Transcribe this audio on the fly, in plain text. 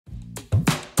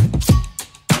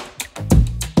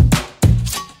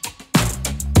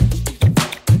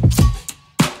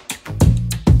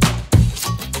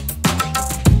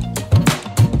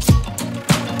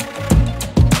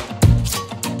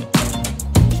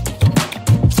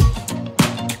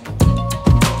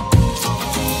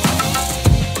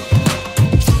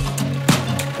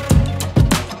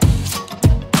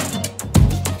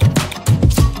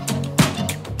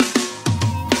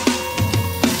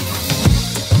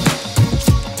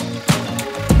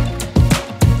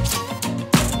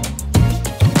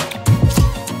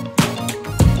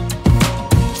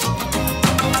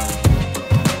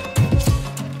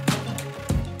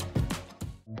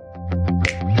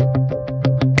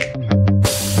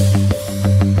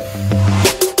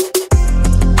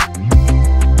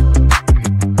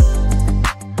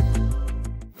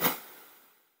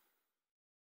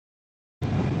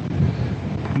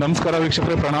Namaskara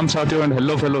Vikshakre, Pranam Satyo and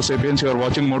hello fellow sapiens. You are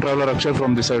watching Motovlog Akshay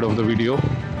from this side of the video.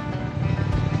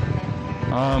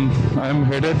 I am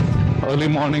headed early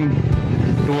morning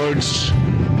towards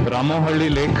Ramohalli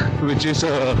Lake, which is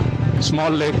a small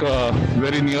lake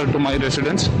very near to my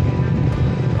residence.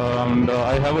 And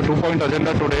I have a 2-point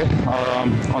agenda today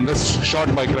on this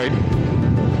short bike ride.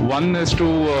 One is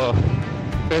to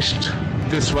test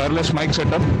this wireless mic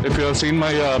setup. If you have seen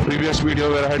my previous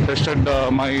video where I had tested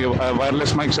my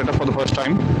wireless mic setup for the first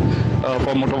time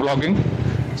for motovlogging.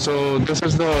 So this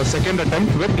is the second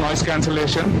attempt with noise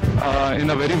cancellation in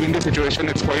a very windy situation.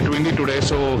 It's quite windy today,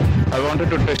 so I wanted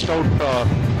to test out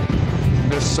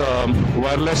this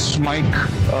wireless mic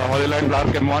Holland Lark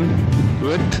M1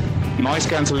 with noise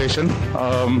cancellation.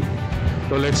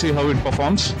 So let's see how it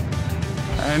performs.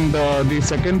 And the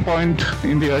second point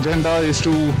in the agenda is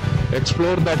to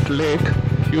explore that lake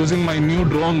using my new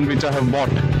drone which I have bought.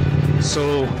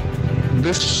 So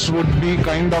this would be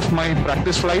kind of my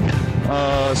practice flight.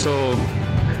 So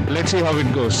let's see how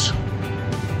it goes.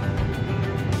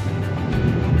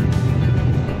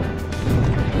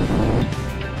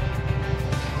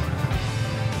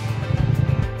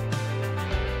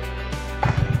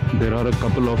 There are a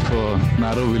couple of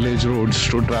narrow village roads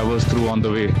to traverse through on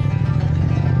the way.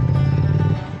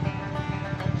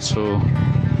 So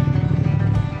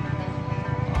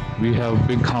we have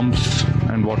big humps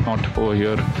and whatnot over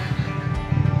here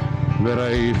where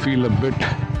I feel a bit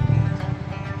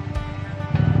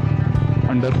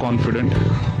underconfident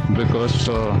because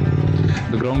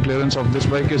the ground clearance of this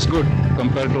bike is good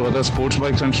compared to other sports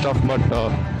bikes and stuff, but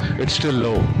it's still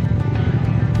low.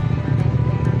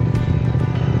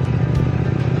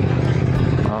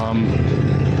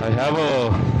 I have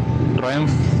a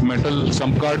Triumph metal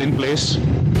sump guard in place,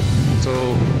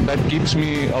 so that keeps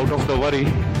me out of the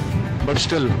worry, but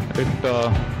still it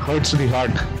hurts the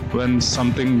heart when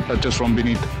something touches from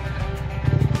beneath.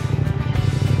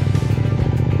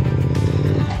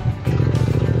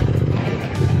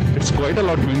 It's quite a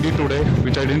lot windy today,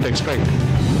 which I didn't expect,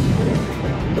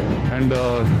 and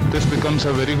this becomes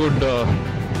a very good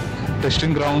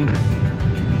testing ground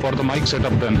for the mic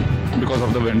setup then because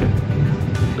of the wind.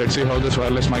 Let's see how this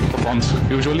wireless mic performs.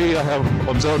 Usually I have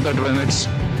observed that when it's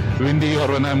windy or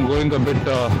when I'm going a bit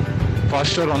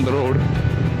faster on the road,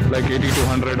 like 80 to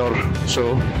 100 or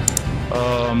so,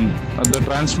 the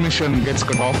transmission gets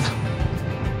cut off,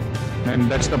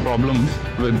 and that's the problem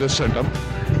with this setup.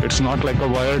 It's not like a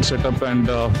wired setup, and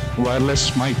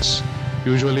wireless mics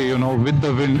usually, you know, with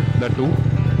the wind, that too.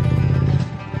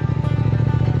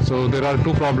 So there are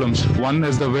two problems. One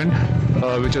is the wind,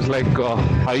 which is like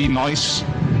high noise,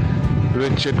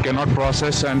 which it cannot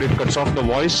process and it cuts off the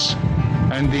voice.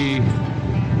 And the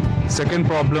second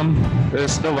problem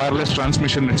is the wireless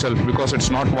transmission itself, because it's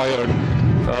not wired.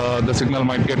 The signal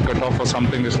might get cut off or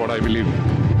something is what I believe.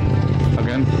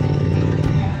 Again,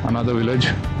 another village,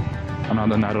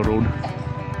 another narrow road.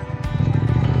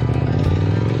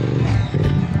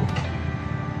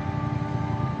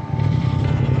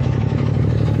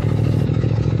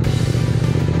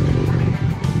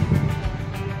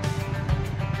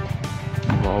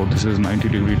 Wow, this is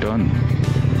 90-degree turn.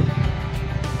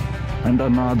 And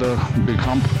another big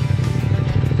hump.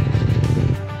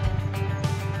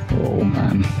 Oh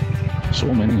man,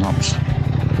 so many humps.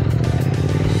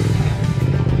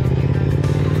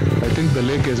 I think the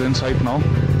lake is in sight now.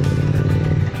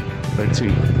 Let's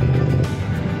see.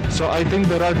 So I think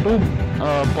there are two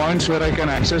points where I can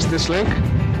access this lake.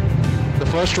 The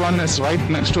first one is right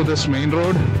next to this main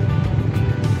road,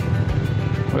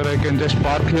 where I can just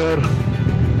park here,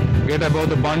 get above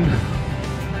the bund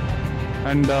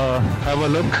and have a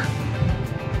look.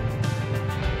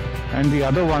 And the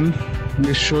other one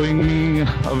is showing me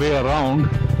a way around,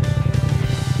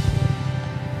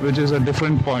 which is a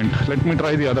different point. Let me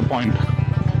try the other point.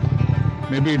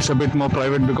 Maybe it's a bit more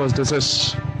private because this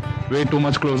is way too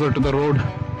much closer to the road.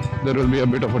 There will be a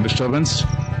bit of a disturbance.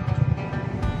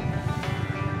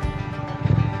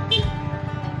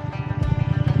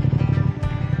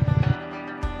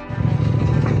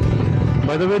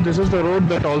 By the way, this is the road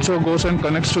that also goes and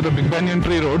connects to the Big Banyan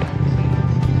Tree road,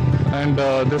 and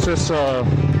this is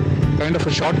kind of a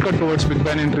shortcut towards Big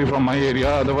Banyan Tree from my area.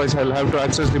 Otherwise I'll have to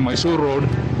access the Mysore road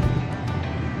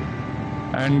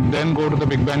and then go to the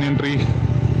Big Banyan Tree.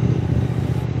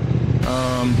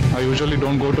 I usually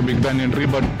don't go to Big Banyan Tree,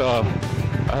 but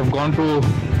I have gone to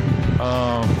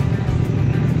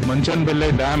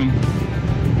Manchanabele Dam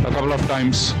a couple of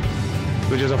times,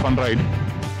 which is a fun ride.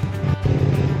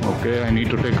 Okay, I need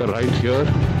to take a right here.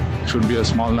 Should be a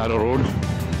small narrow road.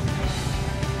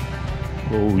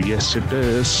 Oh yes, it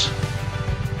is.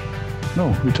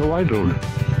 No, it's a wide road.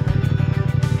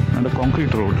 and a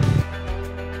concrete road.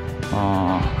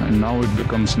 And now it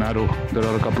becomes narrow. There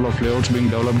are a couple of layouts being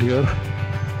developed here,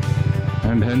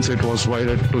 and hence it was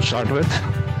wider to start with.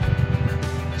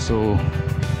 So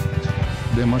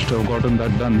they must have gotten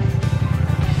that done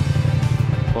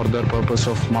for their purpose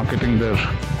of marketing their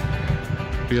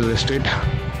real estate.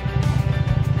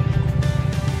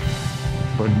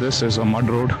 But this is a mud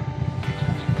road,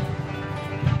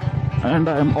 and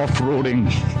I am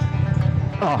off-roading.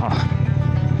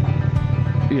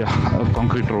 Yeah, a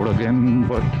concrete road again,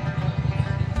 but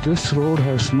this road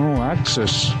has no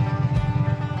access.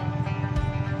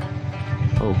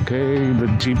 Okay, the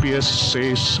GPS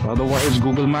says otherwise.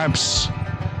 Google Maps,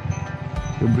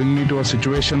 you bring me to a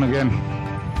situation again.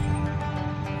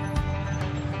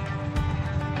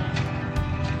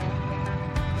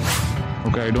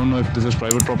 Okay, I don't know if this is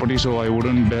private property, so I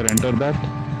wouldn't dare enter that.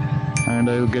 And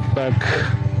I'll get back.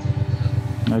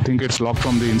 I think it's locked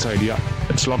from the inside. Yeah,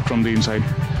 it's locked from the inside.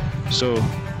 So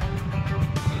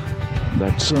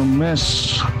that's a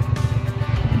mess.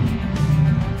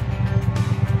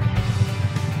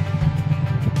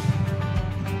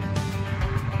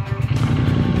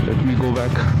 Let me go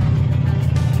back.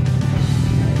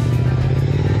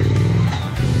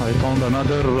 I found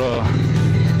another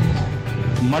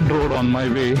mud road on my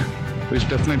way, which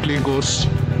definitely goes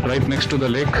right next to the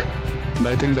lake, and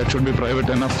I think that should be private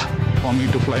enough for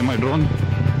me to fly my drone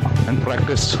and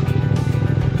practice.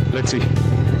 Let's see.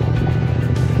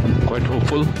 I'm quite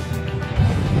hopeful.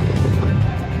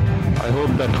 I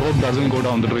hope that hope doesn't go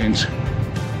down the drains.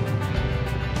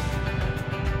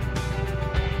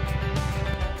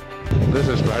 This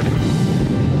is bad.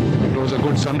 It was a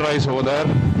good sunrise over there,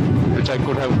 which I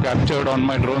could have captured on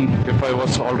my drone if I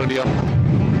was already up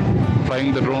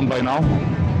flying the drone by now.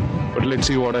 But let's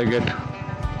see what I get.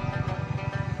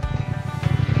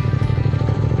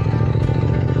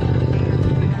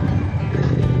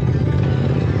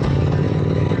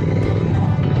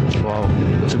 Wow,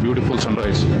 that's a beautiful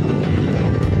sunrise.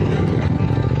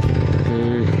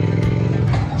 Okay.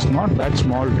 It's not that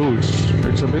small too,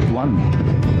 it's a big one.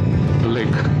 The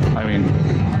lake, I mean,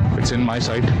 it's in my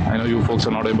sight. I know you folks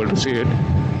are not able to see it.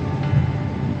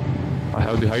 I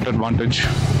have the height advantage.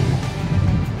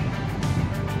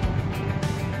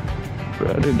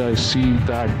 Where did I see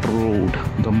that road?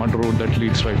 The mud road that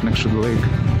leads right next to the lake.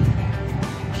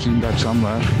 Seen that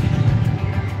somewhere.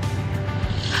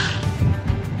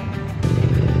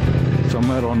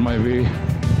 Somewhere on my way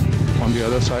on the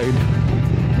other side.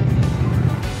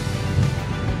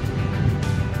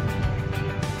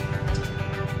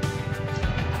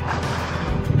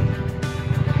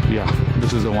 Yeah,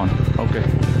 this is the one. Okay.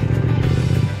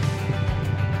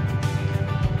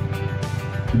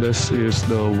 This is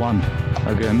the one.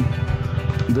 Again,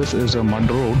 this is a mud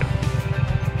road,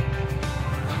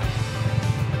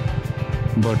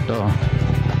 but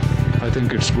I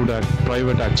think it's good at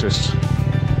private access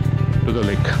to the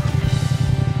lake.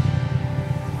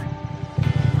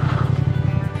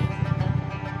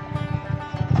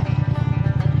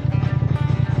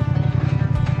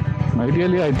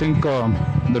 Ideally, I think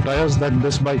the tires that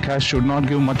this bike has should not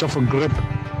give much of a grip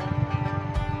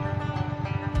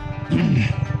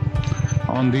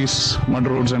on these mud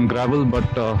roads and gravel, but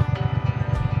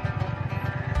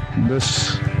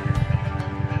this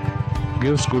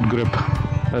gives good grip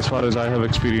as far as I have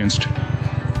experienced.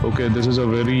 Okay, this is a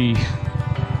very,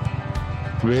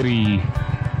 very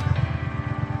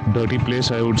dirty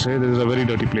place, I would say. This is a very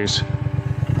dirty place.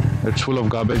 It's full of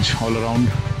garbage all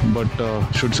around, but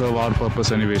should serve our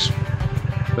purpose anyways.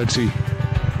 Let's see.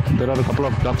 There are a couple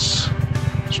of ducks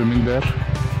swimming there.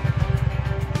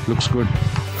 Looks good.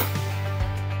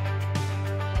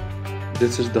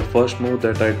 This is the first move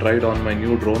that I tried on my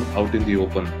new drone out in the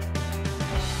open.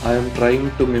 I am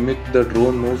trying to mimic the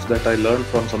drone moves that I learned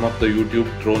from some of the YouTube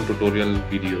drone tutorial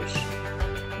videos.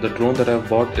 The drone that I have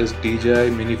bought is DJI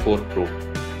Mini 4 Pro.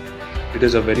 It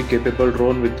is a very capable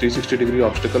drone with 360-degree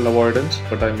obstacle avoidance,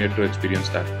 but I am yet to experience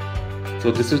that.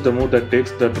 So this is the move that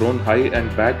takes the drone high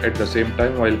and back at the same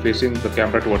time while facing the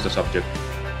camera towards the subject.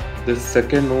 This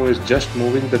second move is just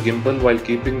moving the gimbal while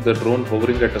keeping the drone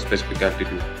hovering at a specific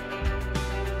altitude.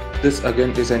 This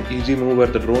again is an easy move where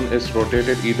the drone is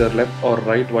rotated either left or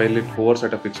right while it hovers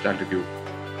at a fixed altitude.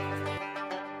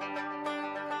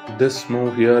 This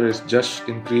move here is just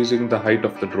increasing the height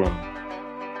of the drone.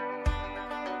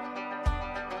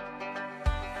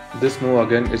 This move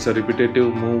again is a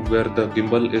repetitive move where the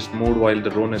gimbal is moved while the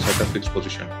drone is at a fixed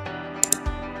position.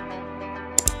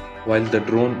 While the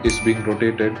drone is being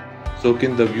rotated, soak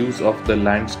in the views of the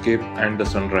landscape and the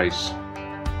sunrise.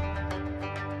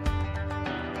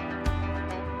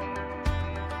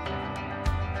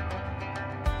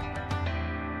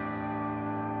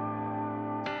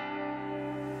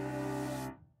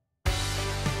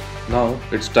 Now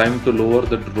it's time to lower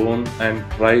the drone and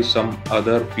try some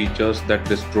other features that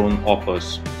this drone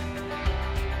offers.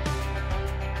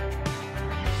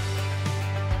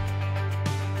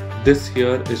 This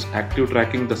here is active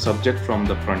tracking the subject from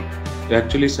the front. You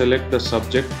actually select the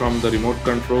subject from the remote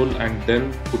control and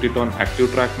then put it on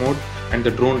active track mode, and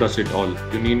the drone does it all.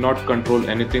 You need not control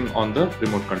anything on the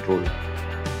remote control.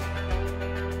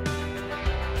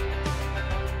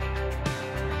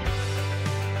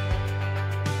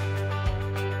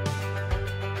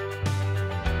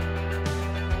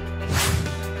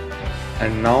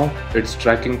 And now it's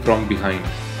tracking from behind.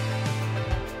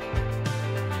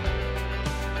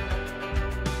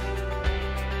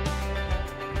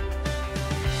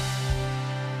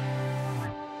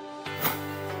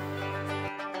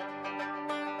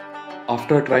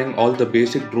 After trying all the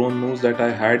basic drone moves that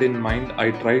I had in mind, I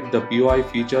tried the POI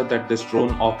feature that this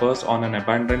drone offers on an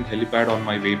abandoned helipad on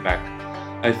my way back.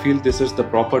 I feel this is the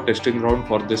proper testing ground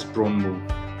for this drone move.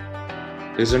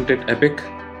 Isn't it epic?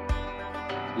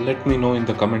 Let me know in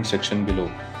the comment section below.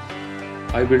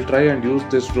 I will try and use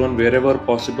this drone wherever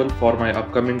possible for my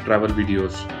upcoming travel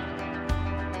videos.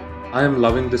 I am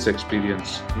loving this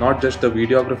experience, not just the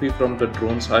videography from the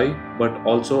drone's eye, but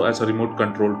also as a remote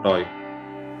control toy.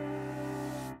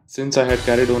 Since I had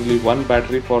carried only one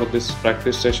battery for this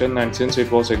practice session and since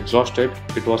it was exhausted,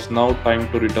 it was now time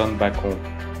to return back home.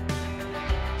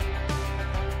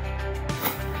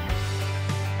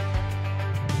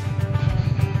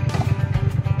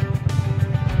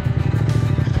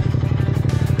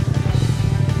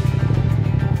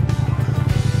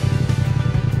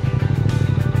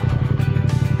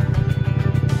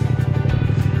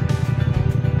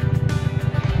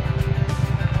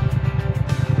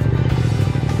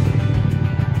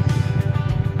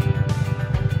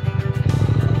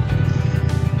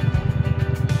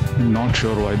 Not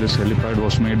sure why this helipad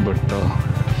was made, but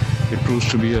it proves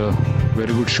to be a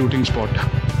very good shooting spot,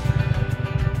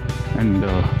 and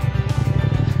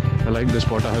I like this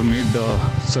spot. I have made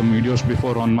some videos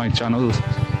before on my channel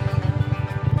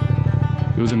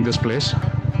using this place,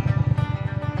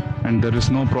 and there is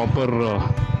no proper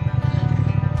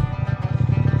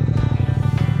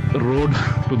road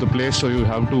to the place, so you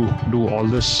have to do all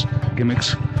this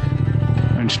gimmicks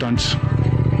and stunts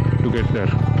to get there,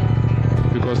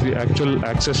 because the actual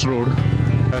access road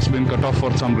has been cut off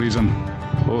for some reason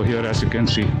over here, as you can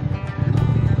see.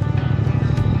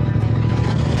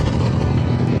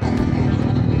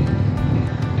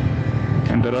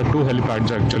 And there are two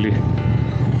helipads actually.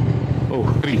 Oh,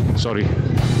 three, sorry.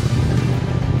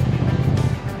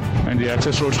 And the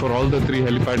access roads for all the three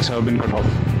helipads have been cut off.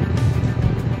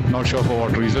 Not sure for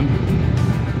what reason,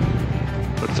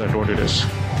 but that's what it is.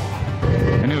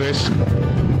 Anyways,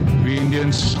 we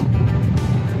Indians,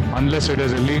 unless it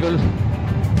is illegal,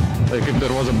 like if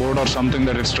there was a board or something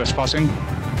that it's trespassing,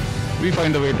 we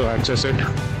find a way to access it.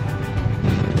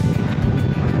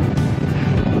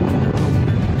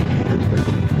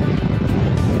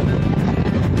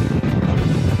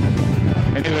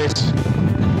 Anyways,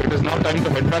 it is now time to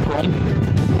head back home,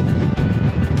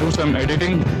 do some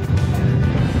editing,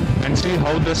 and see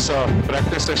how this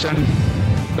practice session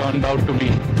turned out to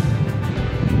be.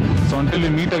 So until we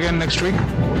meet again next week,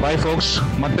 bye folks,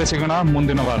 matte sigana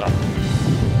mundina vara.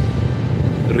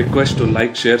 Request to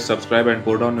like, share, subscribe and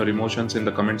pour down your emotions in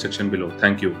the comment section below.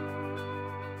 Thank you.